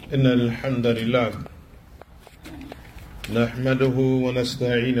إن الحمد لله نحمده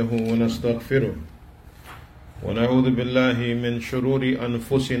ونستعينه ونستغفره ونعوذ بالله من شرور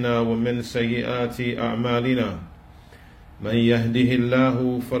أنفسنا ومن سيئات أعمالنا من يهده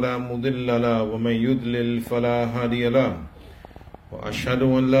الله فلا مضل له ومن يضلل فلا هادي له وأشهد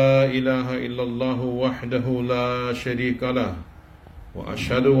أن لا إله إلا الله وحده لا شريك له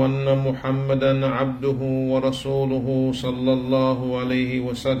وأشهد أن محمدا عبده ورسوله صلى الله عليه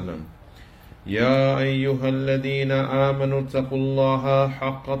وسلم يا أيها الذين آمنوا اتقوا الله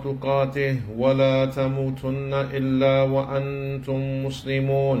حق تقاته ولا تموتن إلا وأنتم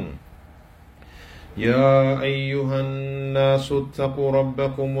مسلمون يا أيها الناس اتقوا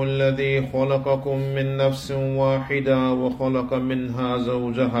ربكم الذي خلقكم من نفس واحدة وخلق منها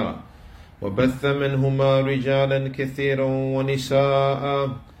زوجها وبث منهما رجالا كثيرا ونساء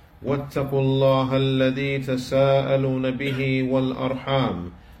واتقوا الله الذي تساءلون به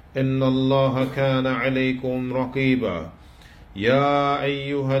والأرحام إن الله كان عليكم رقيبا يا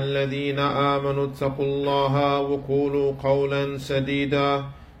أيها الذين آمنوا اتقوا الله وقولوا قولا سديدا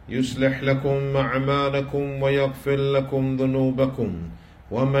يصلح لكم أعمالكم ويغفر لكم ذنوبكم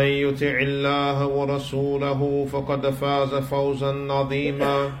ومن يطع الله ورسوله فقد فاز فوزا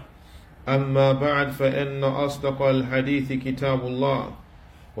عظيما أما بعد فإن أصدق الحديث كتاب الله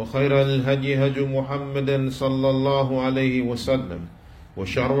وخير الهدي هدي محمد صلى الله عليه وسلم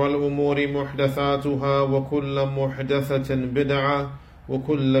وشر الأمور محدثاتها وكل محدثة بدعة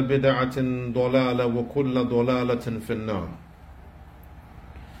وكل بدعة ضلالة وكل ضلالة في النار.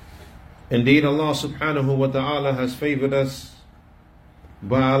 Indeed, Allah subhanahu wa ta'ala has favored us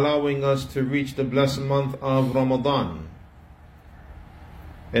by allowing us to reach the blessed month of Ramadan.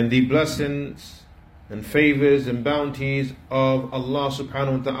 And the blessings and favors and bounties of Allah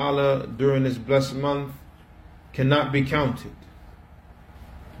subhanahu wa ta'ala during this blessed month cannot be counted.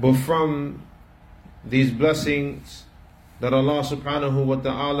 But from these blessings that Allah subhanahu wa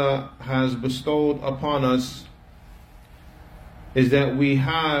ta'ala has bestowed upon us is that we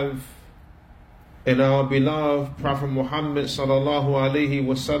have in our beloved Prophet Muhammad sallallahu alaihi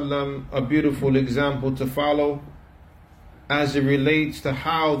wasallam a beautiful example to follow as it relates to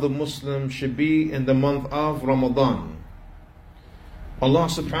how the Muslim should be in the month of Ramadan. Allah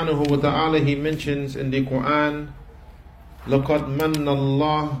subhanahu wa ta'ala, He mentions in the Quran, لَقَدْ مَنَّ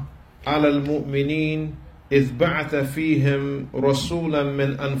اللَّهُ عَلَى الْمُؤْمِنِينَ إِذْ بَعَثَ فِيهِمْ رَسُولًا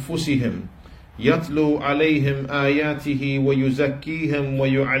مِّنْ أَنفُسِهِمْ يَتْلُو عَلَيْهِمْ آيَاتِهِ وَيُزَكِّيهِمْ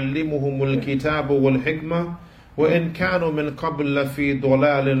وَيُعَلِّمُهُمُ الْكِتَابَ وَالْحِكْمَةَ وَإِنْ كَانُوا مِنْ قَبْلَ لَفِي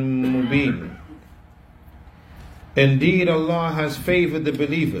ضَلَالٍ مُبِينٍ. Indeed, Allah has favored the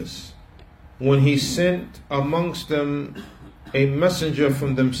believers when He sent amongst them a messenger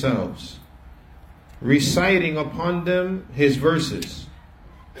from themselves, reciting upon them His verses,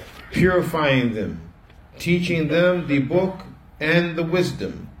 purifying them, teaching them the book and the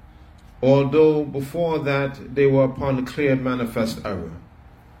wisdom, although before that they were upon clear manifest error.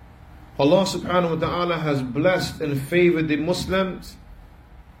 Allah subhanahu wa ta'ala has blessed and favored the Muslims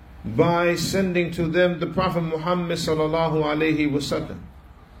by sending to them the Prophet Muhammad sallallahu alaihi wasallam,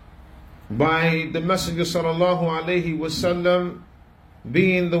 by the Messenger sallallahu alaihi wasallam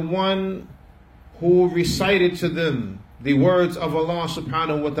being the one who recited to them the words of Allah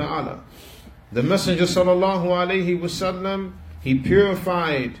subhanahu wa ta'ala. The Messenger sallallahu alaihi wasallam, he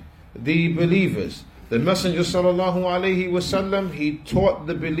purified the believers. The Messenger sallallahu alaihi wasallam, he taught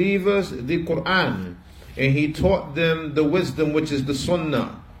the believers the Quran, and he taught them the wisdom which is the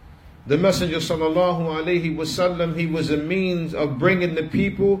Sunnah. The Messenger sallallahu alaihi wasallam, he was a means of bringing the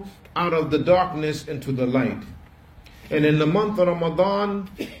people out of the darkness into the light. And in the month of Ramadan,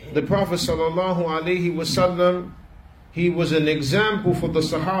 the Prophet sallallahu alaihi wasallam, he was an example for the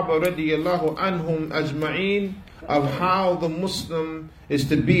Sahaba radiyallahu anhum ajma'een of how the Muslim is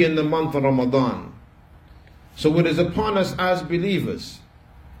to be in the month of Ramadan. So it is upon us as believers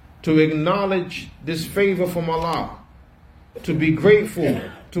to acknowledge this favor from Allah, to be grateful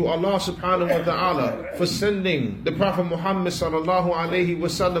to Allah subhanahu wa ta'ala for sending the Prophet Muhammad sallallahu alaihi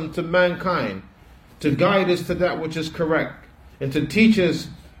wasallam to mankind to guide us to that which is correct, and to teach us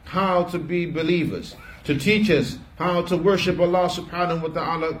how to be believers, to teach us how to worship Allah subhanahu wa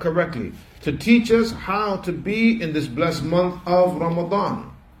ta'ala correctly, to teach us how to be in this blessed month of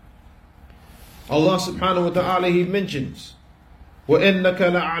Ramadan. Allah subhanahu wa ta'ala, He mentions, وَإِنَّكَ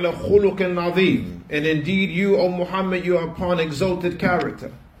لَعَلَى خُلُقٍ عَظِيمٍ, and indeed you, O Muhammad, you are upon exalted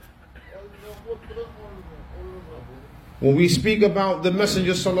character. When we speak about the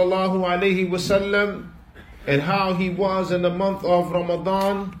Messenger sallallahu alaihi wasallam and how he was in the month of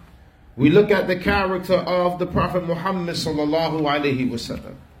Ramadan, we look at the character of the Prophet Muhammad sallallahu alaihi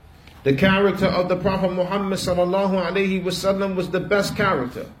wasallam. The character of the Prophet Muhammad sallallahu alaihi wasallam was the best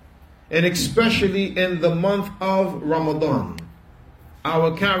character, and especially in the month of Ramadan.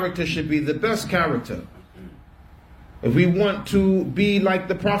 Our character should be the best character. If we want to be like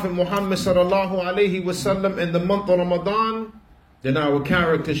the Prophet Muhammad sallallahu alaihi wasallam in the month of Ramadan, then our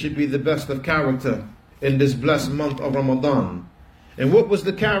character should be the best of character in this blessed month of Ramadan. And what was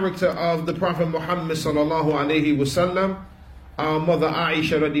the character of the Prophet Muhammad sallallahu alaihi wasallam? Our mother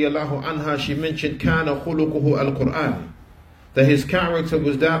Aisha radiallahu anha, she mentioned kana khuluquhu al-Quran, that his character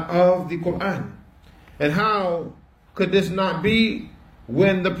was that of the Quran. And how could this not be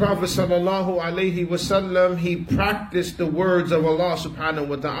when the Prophet sallallahu alaihi wasallam, he practiced the words of Allah subhanahu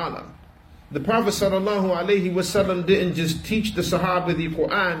wa ta'ala? The Prophet sallallahu alaihi wasallam didn't just teach the Sahaba the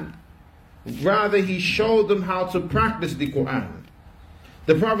Quran, rather he showed them how to practice the Quran.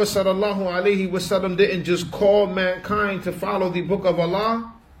 The Prophet sallallahu alaihi wasallam didn't just call mankind to follow the book of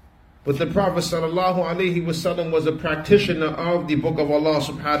Allah, but the Prophet sallallahu alaihi wasallam was a practitioner of the book of Allah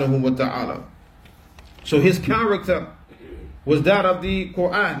subhanahu wa ta'ala. So his character was that of the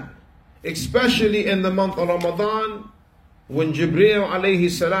Quran, especially in the month of Ramadan, when Jibreel alayhi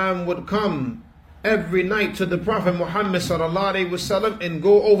salam would come every night to the Prophet Muhammad sallallahu alaihi wasallam and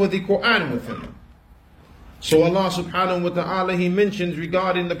go over the Quran with him. So Allah subhanahu wa ta'ala, he mentions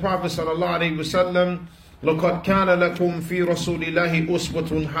regarding the Prophet sallallahu alaihi wasallam, لَقَدْ كَانَ لَكُمْ فِي رَسُولِ اللَّهِ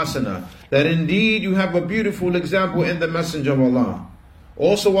أُسْوَةٌ حَسَنَةٌ, that indeed you have a beautiful example in the Messenger of Allah.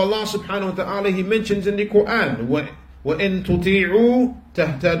 Also Allah subhanahu wa ta'ala, he mentions in the Quran, وَإِن تُطِيعُوا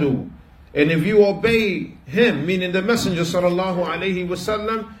تَهْتَدُوا, and if you obey him, meaning the Messenger sallallahu alaihi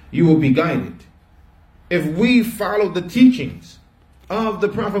wasallam, you will be guided. If we follow the teachings of the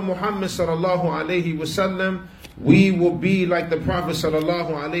Prophet Muhammad sallallahu alaihi wasallam, we will be like the Prophet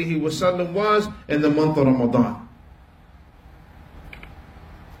sallallahu alaihi wasallam was in the month of Ramadan.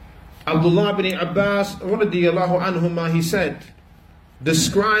 Abdullah bin Abbas radiyallahu anhuma, he said,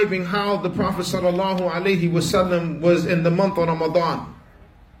 describing how the Prophet sallallahu alaihi wasallam was in the month of Ramadan.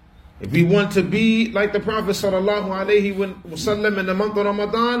 If we want to be like the Prophet sallallahu alaihi wasallam in the month of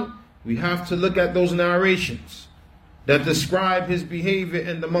Ramadan, we have to look at those narrations that describe his behavior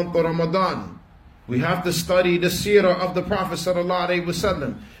in the month of Ramadan. We have to study the seerah of the Prophet sallallahu alaihi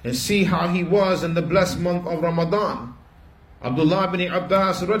wasallam and see how he was in the blessed month of Ramadan. Abdullah bin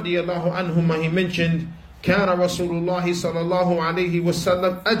Abbas radiyallahu anhuma, he mentioned, كان رسول الله صلى الله عليه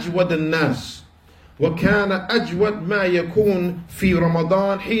وسلم أجود الناس وكان أجود ما يكون في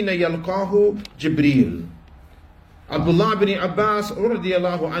رمضان حين يلقاه جبريل. Abdullah bin Abbas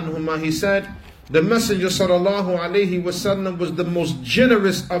radiyallahu anhuma, he said, the Messenger sallallahu alaihi wasallam was the most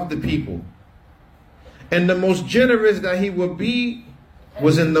generous of the people. And the most generous that he would be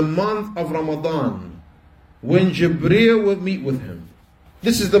was in the month of Ramadan, when Jibreel would meet with him.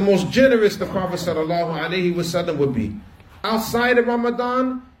 This is the most generous the Prophet sallallahu alaihi wasallam would be. Outside of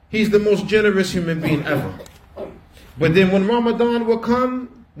Ramadan, he's the most generous human being ever. But then when Ramadan would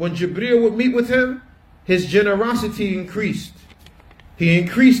come, when Jibreel would meet with him, his generosity increased. He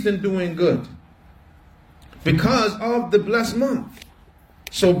increased in doing good because of the blessed month.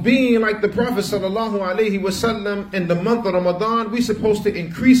 So being like the Prophet sallallahu alaihi wasallam in the month of Ramadan, we're supposed to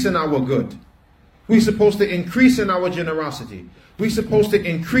increase in our good. We're supposed to increase in our generosity. We're supposed to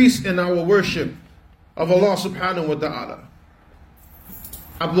increase in our worship of Allah subhanahu wa ta'ala.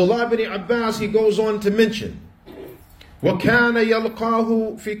 Abdullah bin Abbas, he goes on to mention, وَكَانَ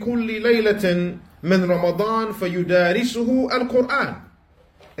يَلْقَاهُ فِي كُلِّ لَيْلَةٍ مِنْ رَمَضَانَ فَيُدَارِسُهُ الْقُرْآنِ.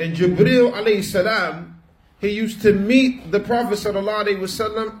 And Jibreel alayhi salam, he used to meet the Prophet sallallahu alaihi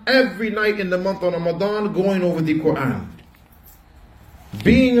wasallam every night in the month of Ramadan, going over the Quran.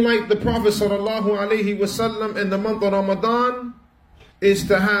 Being like the Prophet sallallahu alaihi wasallam in the month of Ramadan is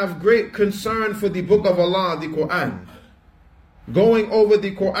to have great concern for the book of Allah, the Quran. Going over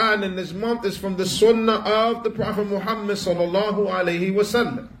the Quran in this month is from the sunnah of the Prophet Muhammad sallallahu alaihi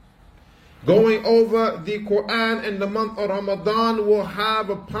wasallam. Going over the Quran in the month of Ramadan will have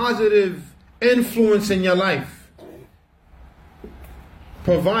a positive influence in your life,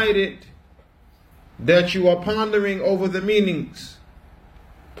 provided that you are pondering over the meanings,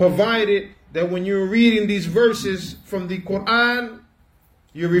 provided that when you're reading these verses from the Quran,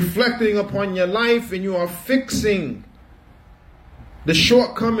 you're reflecting upon your life and you are fixing the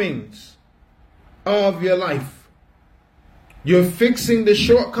shortcomings of your life. You're fixing the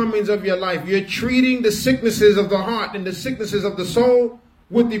shortcomings of your life. You're treating the sicknesses of the heart and the sicknesses of the soul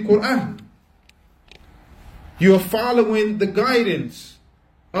with the Quran. You're following the guidance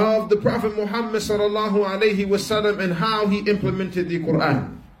of the Prophet Muhammad sallallahu alaihi wasallam and how he implemented the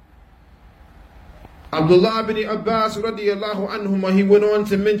Quran. Abdullah bin Abbas radiyallahu anhuma, he went on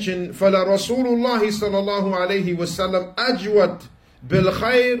to mention, فَلَا رَسُولُ اللَّهِ صَلَى اللَّهُ عَلَيْهِ وَسَلَّمْ أَجْوَدْ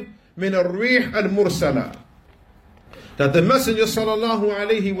بِالْخَيْرِ مِنَ الرِّيحِ الْمُرْسَلَةِ. That the Messenger sallallahu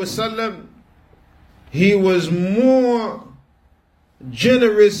alayhi wasallam, he was more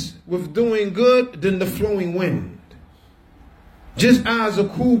generous with doing good than the flowing wind. Just as a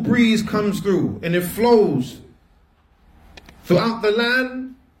cool breeze comes through and it flows throughout the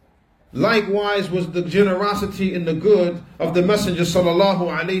land, likewise was the generosity and the good of the Messenger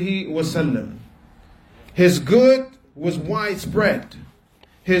sallallahu alayhi wasallam. His good was widespread.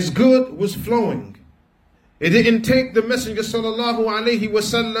 His good was flowing. It didn't take the Messenger sallallahu alayhi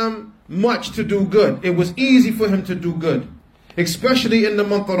wasallam much to do good. It was easy for him to do good, especially in the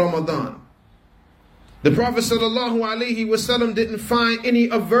month of Ramadan. The Prophet sallallahu alayhi wasallam didn't find any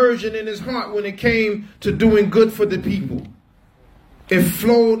aversion in his heart when it came to doing good for the people. It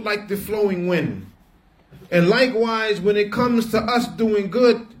flowed like the flowing wind. And likewise, when it comes to us doing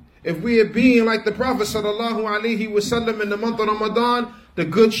good, if we are being like the Prophet sallallahu alayhi wasallam in the month of Ramadan, the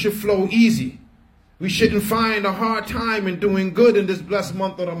good should flow easy. We shouldn't find a hard time in doing good in this blessed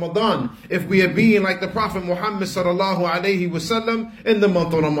month of Ramadan if we are being like the Prophet Muhammad sallallahu alayhi wasallam in the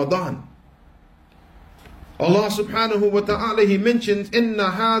month of Ramadan. Allah subhanahu wa ta'ala, he mentions,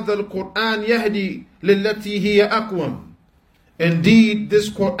 Inna hadha al-Qur'an yahdi lillati hiya aqwam. Indeed, this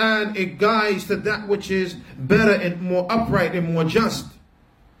Qur'an, it guides to that which is better and more upright and more just.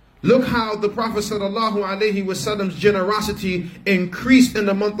 Look how the Prophet sallallahu alayhi wasallam's generosity increased in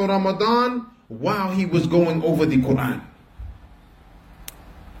the month of Ramadan while he was going over the Quran.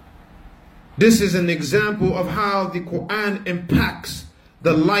 This is an example of how the Quran impacts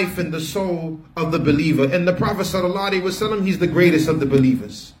the life and the soul of the believer. And the Prophet sallallahu alaihi wasallam, he's the greatest of the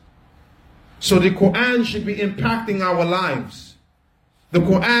believers. So the Quran should be impacting our lives. The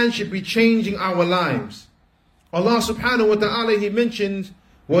Quran should be changing our lives. Allah subhanahu wa ta'ala, he mentions,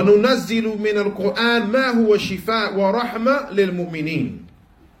 وَنُنَزِّلُ مِنَ الْقُرْآنِ مَا هُوَ شِفَاءٌ وَرَحْمَةٌ لِلْمُؤْمِنِينَ.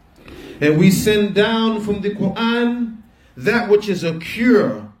 And we send down from the Quran that which is a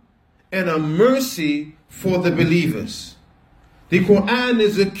cure and a mercy for the believers. The Quran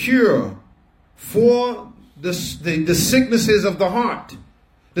is a cure for the sicknesses of the heart,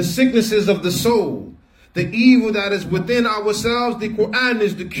 the sicknesses of the soul, the evil that is within ourselves. The Quran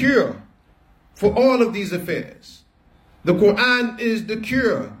is the cure for all of these affairs. The Quran is the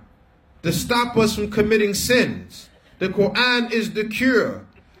cure to stop us from committing sins. The Quran is the cure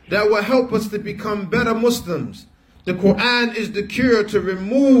that will help us to become better Muslims. The Quran is the cure to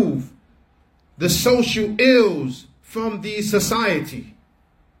remove the social ills from the society.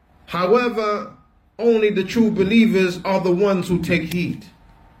 However, only the true believers are the ones who take heed.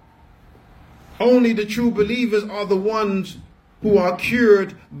 Only the true believers are the ones who are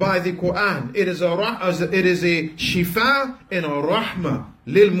cured by the Quran. It is a shifa and a rahmah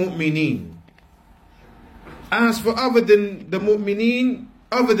lil mu'mineen. As for other than the mu'mineen,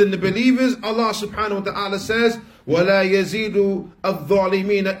 other than the believers, Allah subhanahu wa ta'ala says, وَلَا يَزِيدُ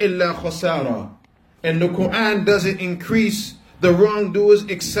الظَّالِمِينَ إِلَّا خَسَارًا. And the Quran doesn't increase the wrongdoers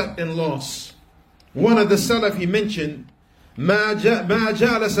except in loss. One of the Salaf, he mentioned, مَا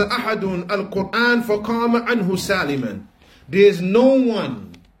جَالَسَ أَحَدٌ الْقُرْآنِ فَقَامَ عَنْهُ سَالِمًا. There's no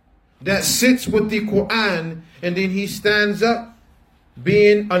one that sits with the Quran and then he stands up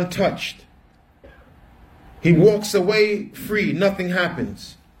being untouched. He walks away free, nothing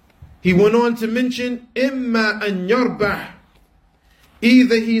happens. He went on to mention, إِمَّا أَن يَرْبَحْ.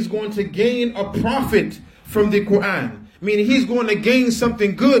 Either he's going to gain a profit from the Quran, meaning he's going to gain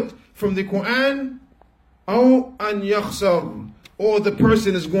something good from the Quran, أَوْ أَن يَخْسَرْ, or the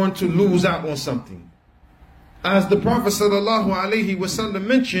person is going to lose out on something. As the Prophet sallallahu alaihi wasallam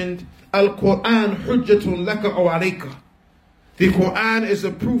mentioned, Al-Quran hujjatun laka aw alayka. The Quran is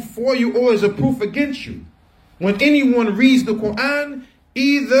a proof for you or is a proof against you. When anyone reads the Quran,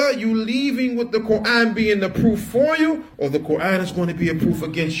 either you leaving with the Quran being the proof for you, or the Quran is going to be a proof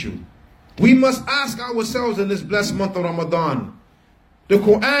against you. We must ask ourselves in this blessed month of Ramadan, the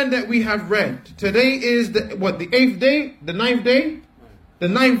Quran that we have read, today is the 8th day? The 9th day? The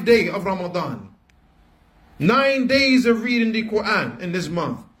 9th day of Ramadan. 9 days of reading the Quran in this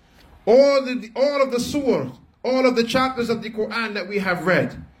month. All of the surahs, all of the chapters of the Quran that we have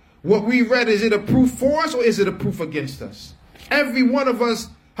read. What we read, is it a proof for us or is it a proof against us? Every one of us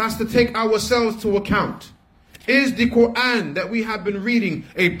has to take ourselves to account. Is the Quran that we have been reading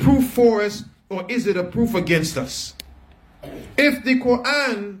a proof for us or is it a proof against us? If the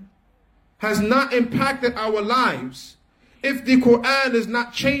Quran has not impacted our lives, if the Quran is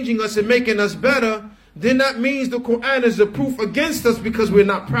not changing us and making us better, then that means the Quran is a proof against us because we're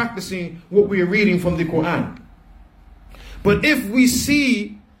not practicing what we are reading from the Quran. But if we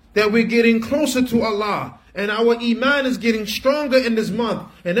see that we're getting closer to Allah and our iman is getting stronger in this month,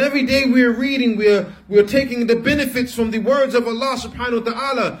 and every day we're reading, we're taking the benefits from the words of Allah subhanahu wa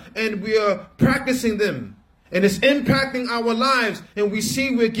ta'ala, and we are practicing them, and it's impacting our lives, and we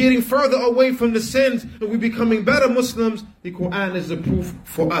see we're getting further away from the sins, and we're becoming better Muslims, the Quran is the proof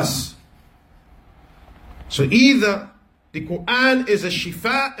for us. So either the Quran is a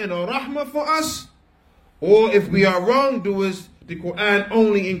shifa and a rahmah for us, or if we are wrongdoers, the Quran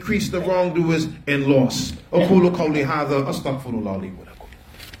only increased the wrongdoers and loss. أقول قولي هذا أستغفر الله لي ولكم.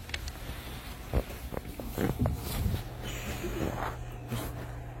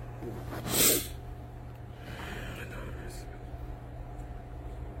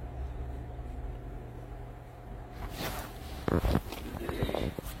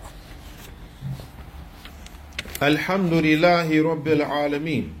 الحمد لله رب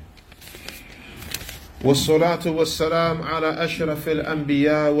العالمين والصلاة والسلام على أشرف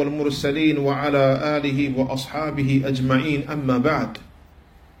الأنبياء والمرسلين وعلى آله وأصحابه أجمعين أما بعد.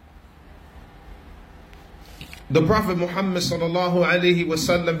 The Prophet Muhammad sallallahu alaihi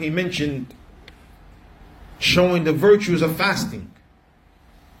wasallam, he mentioned showing the virtues of fasting.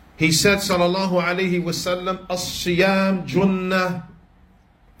 He said sallallahu alaihi wasallam, as-siyam junnah,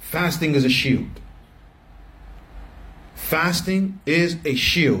 fasting is a shield. Fasting is a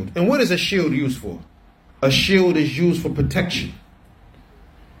shield. And what is a shield used for? A shield is used for protection.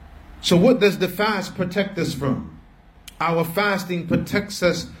 So what does the fast protect us from? Our fasting protects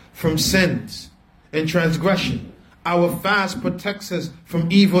us from sins and transgression. Our fast protects us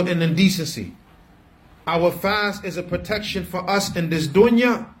from evil and indecency. Our fast is a protection for us in this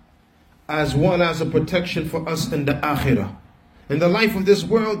dunya, as well as a protection for us in the akhirah. In the life of this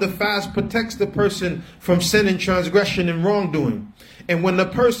world, the fast protects the person from sin and transgression and wrongdoing. And when the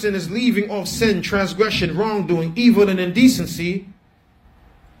person is leaving off sin, transgression, wrongdoing, evil and indecency,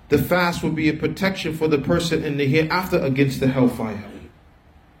 the fast will be a protection for the person in the hereafter against the hellfire.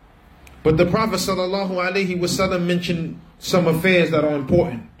 But the Prophet ﷺ mentioned some affairs that are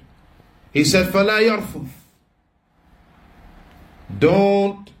important. He said, فَلَا يَرْفُثْ,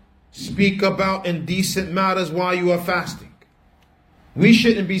 don't speak about indecent matters while you are fasting. We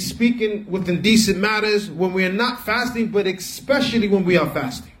shouldn't be speaking with indecent matters when we are not fasting, but especially when we are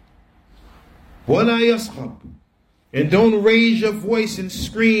fasting. وَلَا يَصْخَبْ, and don't raise your voice and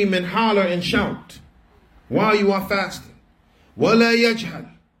scream and holler and shout while you are fasting. وَلَا يَجْهَلْ,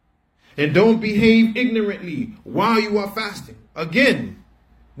 and don't behave ignorantly while you are fasting. Again,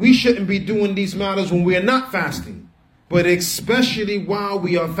 we shouldn't be doing these matters when we are not fasting, but especially while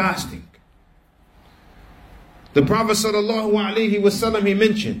we are fasting. The Prophet sallallahu alaihi wasallam, he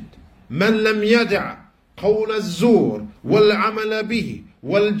mentioned, "Man lam yada' qawl az-zur wal 'amala bihi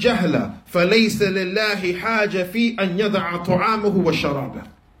wal jahla falaysa lillahi haja fi an yada'a ta'amahu wa sharabah."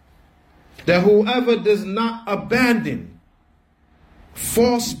 That whoever does not abandon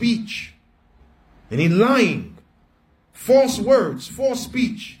false speech, any lying, false words, false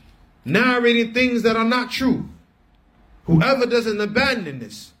speech, narrating things that are not true, whoever doesn't abandon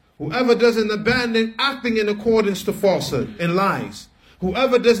this, whoever doesn't abandon acting in accordance to falsehood and lies,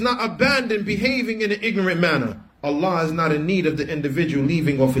 whoever does not abandon behaving in an ignorant manner, Allah is not in need of the individual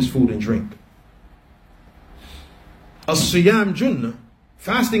leaving off his food and drink. As-siyam junnah,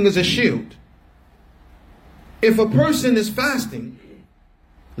 fasting is a shield. If a person is fasting,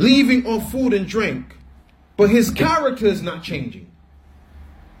 leaving off food and drink, but his character is not changing,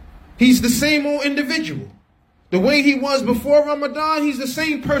 he's the same old individual. The way he was before Ramadan, he's the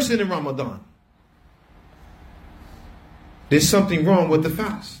same person in Ramadan. There's something wrong with the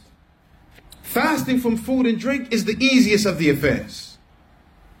fast. Fasting from food and drink is the easiest of the affairs.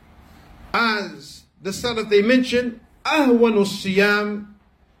 As the Salaf, they mentioned, أهون الصيام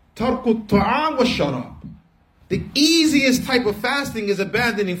ترك الطعام والشراب. The easiest type of fasting is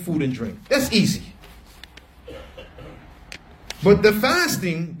abandoning food and drink. That's easy. But the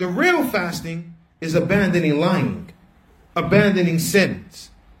fasting, the real fasting, is abandoning lying, abandoning sins,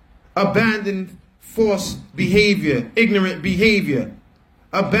 abandoning false behavior, ignorant behavior,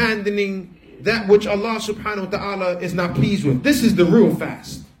 abandoning that which Allah subhanahu wa ta'ala is not pleased with. This is the real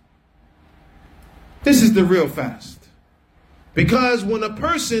fast. This is the real fast. Because when a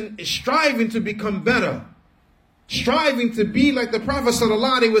person is striving to become better, striving to be like the Prophet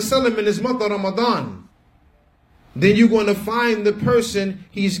sallallahu alaihi wasallam in his month of Ramadan, then you're going to find the person,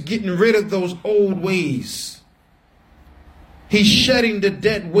 he's getting rid of those old ways. He's shedding the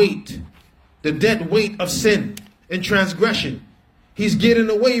dead weight of sin and transgression. he's getting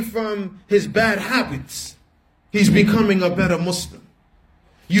away from his bad habits. He's becoming a better Muslim.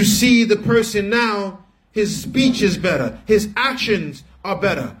 You see the person now, his speech is better. His actions are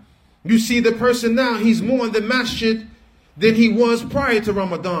better. You see the person now, he's more in the masjid than he was prior to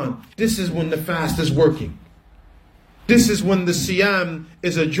Ramadan. This is when the fast is working. This is when the siyam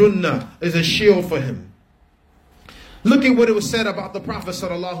is a junnah, is a shield for him. Look at what it was said about the Prophet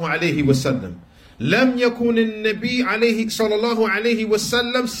sallallahu alaihi wasallam. لم يكن النبي عليه صلى الله عليه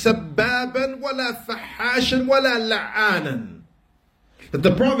وسلم سبابا ولا فحاشا ولا لعانا. That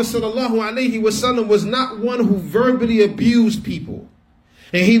the Prophet sallallahu alaihi wasallam was not one who verbally abused people,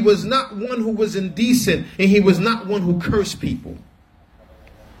 and he was not one who was indecent, and he was not one who cursed people.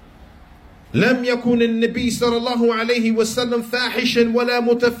 لم يكن النبي صلى الله عليه وسلم فاحشا ولا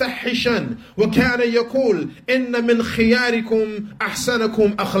متفحشا وكان يقول إن من خياركم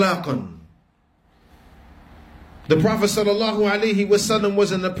أحسنكم أخلاقا. The Prophet sallallahu alaihi wasallam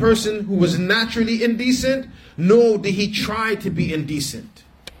wasn't a person who was naturally indecent, nor did he try to be indecent.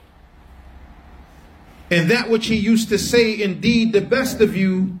 And that which he used to say, indeed the best of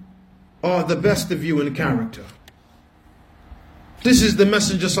you are the best of you in character. This is the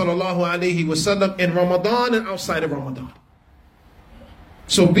Messenger sallallahu alaihi wasallam in Ramadan and outside of Ramadan.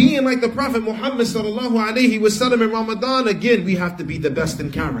 So being like the Prophet Muhammad sallallahu alaihi wasallam in Ramadan, again we have to be the best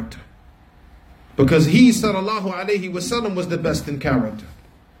in character. Because he sallallahu alaihi wasallam was the best in character.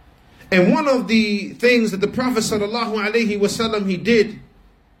 And one of the things that the Prophet sallallahu alaihi wasallam he did,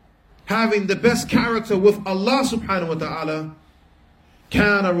 having the best character with Allah subhanahu wa ta'ala,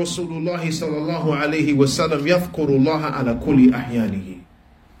 كان رسول الله صلى الله عليه وسلم يذكر الله على كل أحيانه.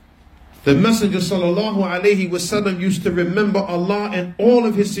 The Messenger sallallahu alaihi wasallam used to remember Allah in all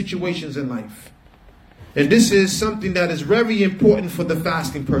of his situations in life. And this is something that is very important for the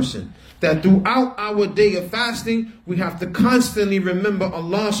fasting person. That throughout our day of fasting, we have to constantly remember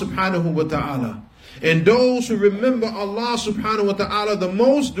Allah subhanahu wa ta'ala. And those who remember Allah subhanahu wa ta'ala the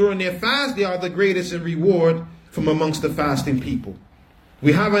most during their fast, they are the greatest in reward from amongst the fasting people.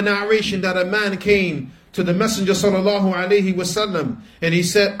 We have a narration that a man came to the Messenger sallallahu alaihi wasallam and he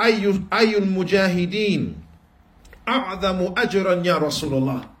said, Ayyul mujahideen a'adhamu ajran ya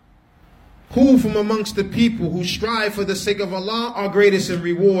Rasulullah. Who from amongst the people who strive for the sake of Allah are greatest in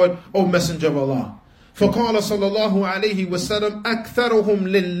reward, O Messenger of Allah? فقال صلى الله عليه وسلم أكثرهم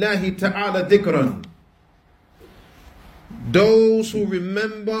لله تعالى ذكرا. Those who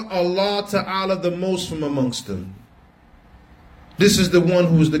remember Allah Ta'ala the most from amongst them. This is the one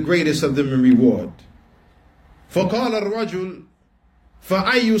who is the greatest of them in reward. فقال الرجل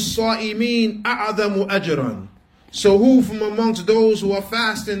فأي الصائمين أعظم أجرا. So who from amongst those who are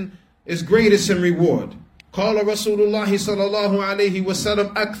fasting is greatest in reward? قال رسول الله صلى الله عليه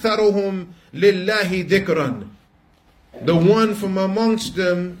وسلم أكثرهم لله ذكرا. The one from amongst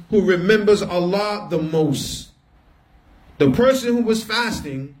them who remembers Allah the most. The person who was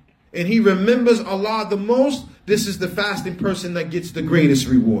fasting and he remembers Allah the most, this is the fasting person that gets the greatest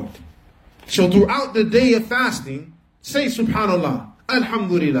reward. So throughout the day of fasting, say Subhanallah,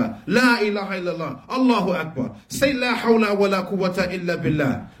 Alhamdulillah, La ilaha illallah, Allahu Akbar. Say La hawla wa la quwwata illa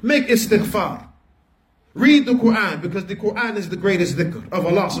billah. Make istighfar. Read the Quran, because the Quran is the greatest dhikr of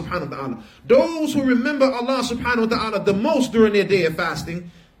Allah subhanahu wa ta'ala. Those who remember Allah subhanahu wa ta'ala the most during their day of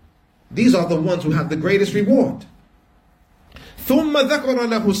fasting, these are the ones who have the greatest reward. ثُمَّ ذَكَرَ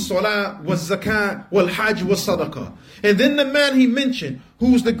لَهُ الصَّلَاةِ وَالزَّكَاةِ وَالْحَجِّ وَالصَّدَقَةِ. And then the man he mentioned,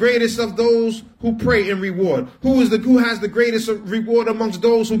 who's the greatest of those who pray in reward, who has the greatest reward amongst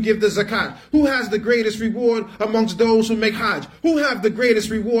those who give the zakat, who has the greatest reward amongst those who make hajj, who have the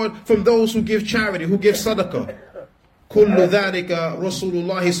greatest reward from those who give charity, who give sadaqah. كل ذلك رسول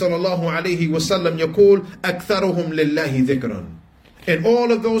الله صلى الله عليه وسلم يقول أكثرهم لله ذكرا. In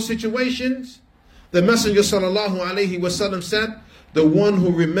all of those situations, the Messenger sallallahu alaihi wasallam said, the one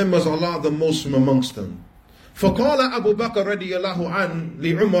who remembers Allah the most from amongst them. فقال أبو بكر رضي الله عنه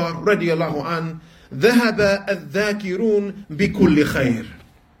لعمر رضي الله عنه ذهب الذاكرون بكل خير.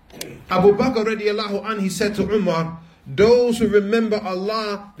 Abu Bakr رضي الله عنه, he said to Umar, those who remember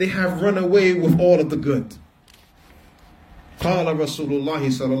Allah, they have run away with all of the good. قال رسول الله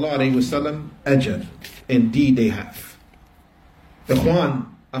صلى الله عليه وسلم أجل. Indeed they have. Ikhwan,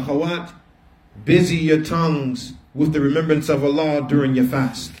 akhawat, busy your tongues with the remembrance of Allah during your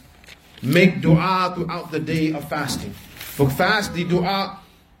fast. Make dua throughout the day of fasting. For fast, the dua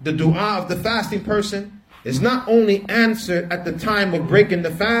of the fasting person is not only answered at the time of breaking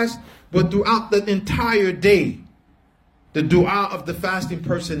the fast, but throughout the entire day. The dua of the fasting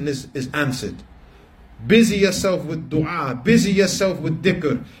person is answered. Busy yourself with dua. Busy yourself with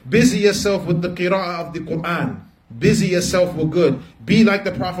dhikr. Busy yourself with the qira'ah of the Quran. Busy yourself with good. Be like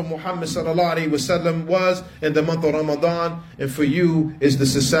the Prophet Muhammad sallallahu alaihi wasallam was in the month of Ramadan, and for you is the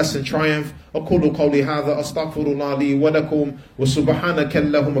success and triumph. أقول قولي هذا أستغفر الله لي ولكم وسبحانك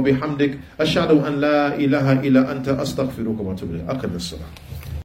اللهم وبحمدك أشهد أن لا إله إلا أنت أستغفرك وأتوب إليك. أقم الصلاة.